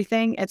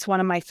everything. It's one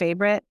of my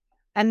favorite.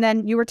 And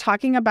then you were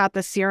talking about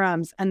the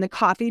serums, and the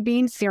coffee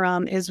bean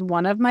serum is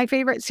one of my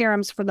favorite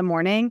serums for the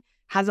morning.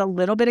 Has a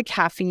little bit of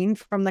caffeine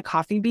from the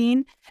coffee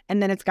bean,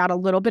 and then it's got a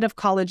little bit of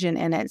collagen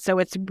in it. So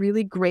it's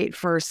really great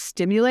for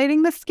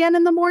stimulating the skin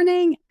in the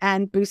morning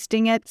and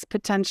boosting its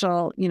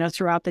potential,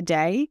 throughout the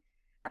day.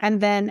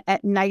 And then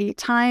at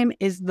nighttime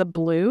is the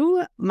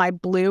blue. My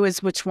blue is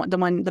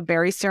the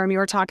berry serum you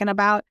were talking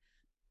about.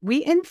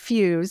 We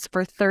infuse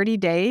for 30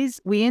 days,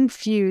 we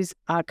infuse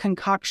a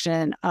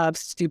concoction of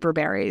super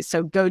berries.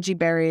 So goji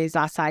berries,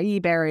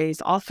 acai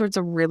berries, all sorts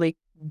of really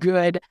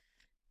good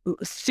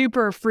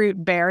super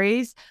fruit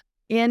berries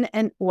in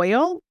an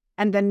oil.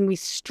 And then we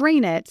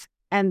strain it,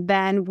 and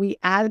then we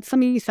add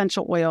some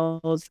essential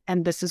oils,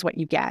 and this is what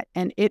you get.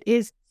 And it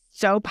is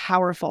so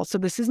powerful. So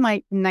this is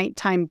my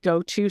nighttime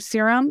go-to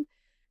serum.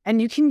 And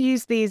you can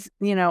use these,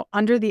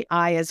 under the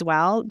eye as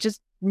well.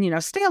 Just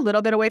stay a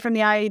little bit away from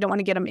the eye. You don't want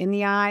to get them in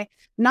the eye.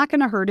 Not going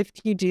to hurt if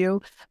you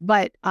do.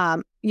 But,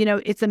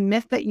 it's a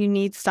myth that you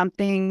need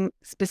something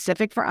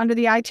specific for under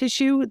the eye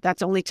tissue.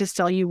 That's only to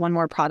sell you one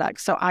more product.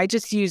 So I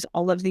just use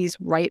all of these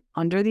right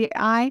under the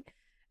eye.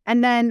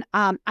 And then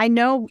I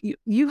know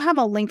you have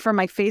a link for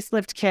my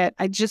facelift kit.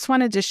 I just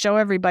wanted to show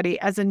everybody,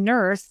 as a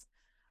nurse,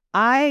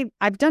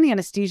 I've done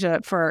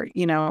anesthesia for,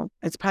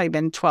 it's probably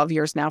been 12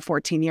 years now,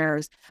 14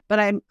 years.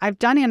 But I've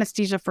done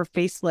anesthesia for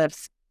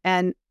facelifts.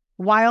 And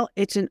while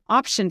it's an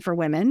option for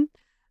women,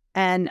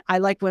 and I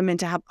like women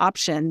to have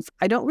options,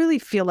 I don't really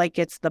feel like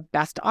it's the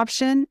best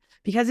option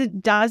because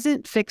it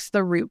doesn't fix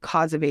the root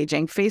cause of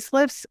aging.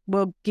 Facelifts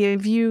will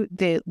give you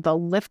the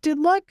lifted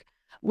look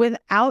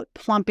without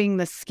plumping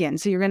the skin.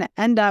 So you're going to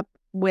end up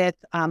with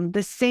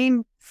the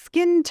same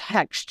skin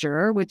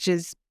texture, which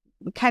is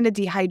kind of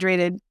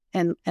dehydrated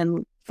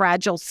and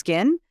fragile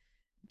skin,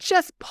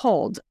 just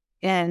pulled.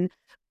 And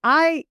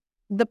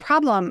the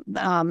problem,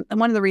 and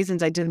one of the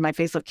reasons I did my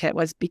facelift kit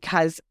was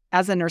because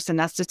as a nurse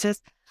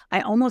anesthetist,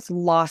 I almost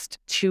lost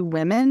 2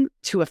 women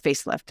to a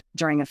facelift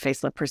during a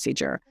facelift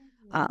procedure.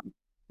 Of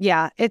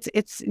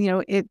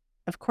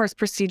course,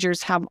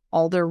 procedures have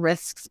all their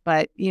risks,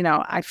 but,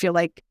 I feel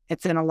like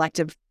it's an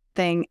elective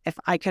thing. If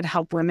I could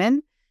help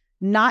women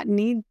not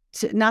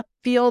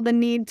feel the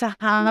need to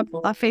have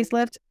a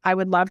facelift, I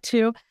would love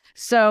to.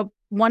 So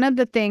one of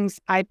the things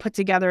I put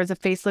together is a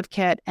facelift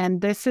kit,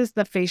 and this is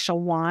the facial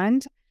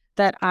wand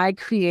that I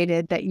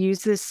created that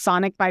uses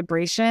sonic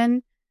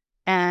vibration,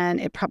 and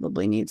it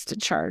probably needs to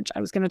charge.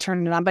 I was going to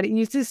turn it on, but it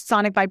uses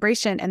sonic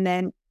vibration. And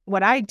then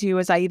what I do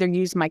is I either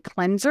use my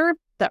cleanser,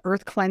 the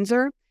earth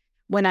cleanser.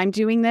 When I'm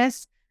doing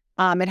this,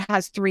 it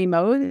has 3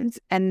 modes,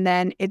 and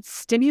then it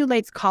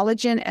stimulates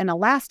collagen and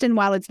elastin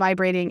while it's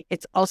vibrating.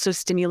 It's also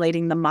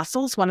stimulating the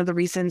muscles. One of the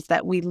reasons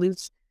that we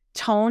lose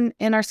tone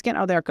in our skin.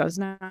 Oh, there it goes.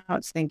 Now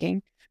it's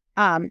thinking.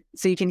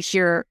 So you can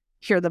hear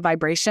the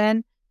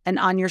vibration. And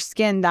on your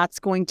skin, that's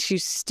going to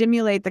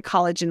stimulate the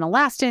collagen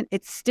elastin.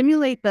 It's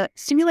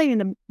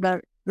stimulating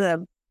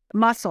the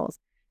muscles.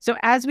 So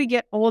as we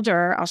get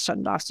older, I'll shut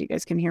it off so you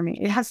guys can hear me.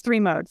 It has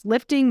 3 modes: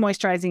 lifting,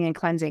 moisturizing, and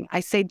cleansing.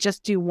 I say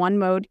just do one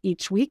mode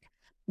each week.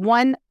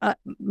 One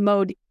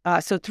mode,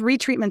 so 3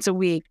 treatments a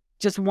week,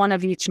 just one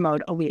of each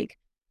mode a week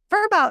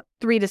for about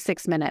 3 to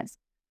 6 minutes.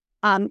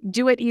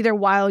 Do it either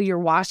while you're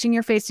washing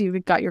your face, so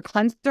you've got your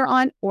cleanser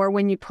on, or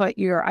when you put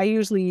I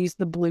usually use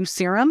the blue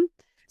serum.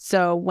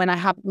 So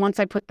once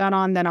I put that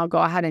on, then I'll go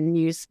ahead and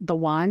use the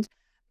wand.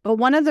 But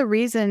one of the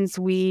reasons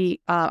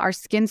our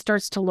skin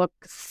starts to look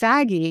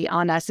saggy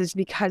on us is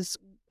because,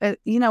 as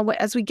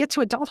we get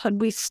to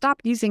adulthood, we stop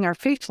using our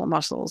facial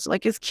muscles.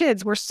 Like as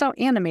kids, we're so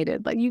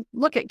animated. Like you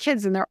look at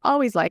kids and they're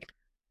always like,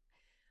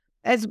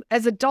 as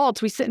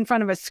adults, we sit in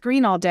front of a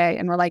screen all day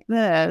and we're like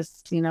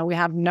this, we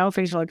have no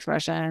facial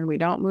expression. We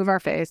don't move our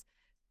face.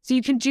 So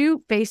you can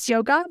do face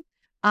yoga.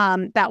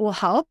 That will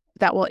help.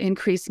 That will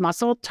increase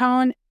muscle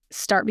tone.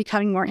 Start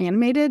becoming more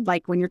animated.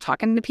 Like when you're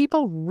talking to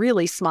people,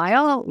 really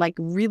smile, like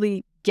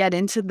really get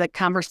into the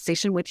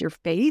conversation with your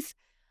face.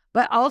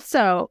 But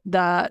also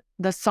the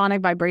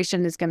sonic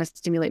vibration is going to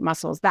stimulate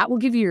muscles. That will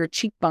give you your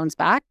cheekbones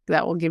back.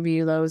 That will give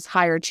you those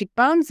higher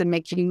cheekbones and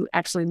make you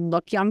actually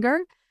look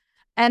younger.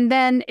 And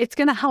then it's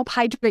going to help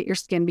hydrate your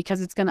skin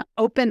because it's going to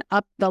open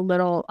up the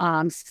little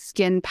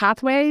skin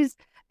pathways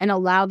and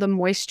allow the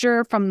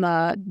moisture from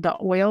the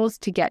oils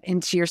to get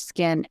into your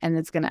skin. And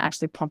it's going to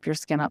actually pump your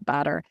skin up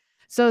better.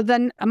 So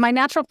then my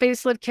natural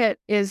facelift kit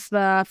is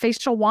the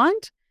facial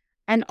wand.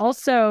 And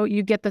also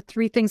you get the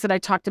 3 things that I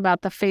talked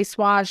about: the face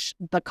wash,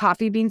 the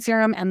coffee bean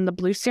serum, and the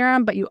blue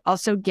serum. But you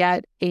also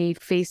get a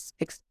face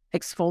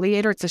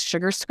exfoliator. It's a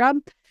sugar scrub.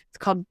 It's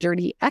called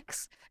Dirty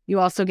X. You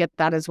also get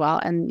that as well.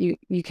 And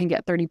you can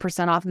get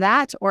 30% off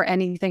that or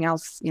anything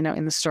else,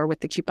 in the store with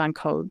the coupon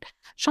code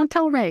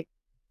Chantel Ray.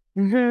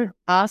 Mm-hmm.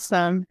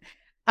 Awesome.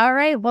 All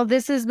right. Well,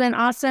 this has been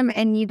awesome.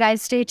 And you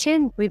guys stay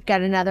tuned. We've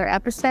got another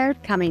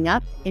episode coming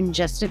up in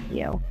just a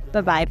few.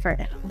 Bye-bye for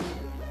now.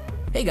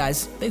 Hey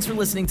guys, thanks for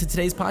listening to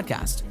today's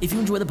podcast. If you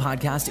enjoy the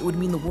podcast, it would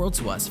mean the world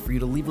to us for you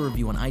to leave a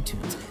review on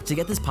iTunes to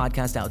get this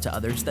podcast out to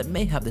others that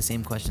may have the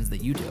same questions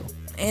that you do.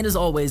 And as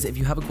always, if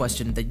you have a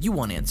question that you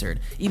want answered,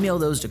 email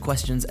those to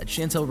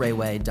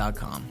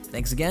questions@chantelrayway.com.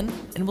 Thanks again,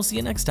 and we'll see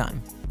you next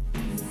time.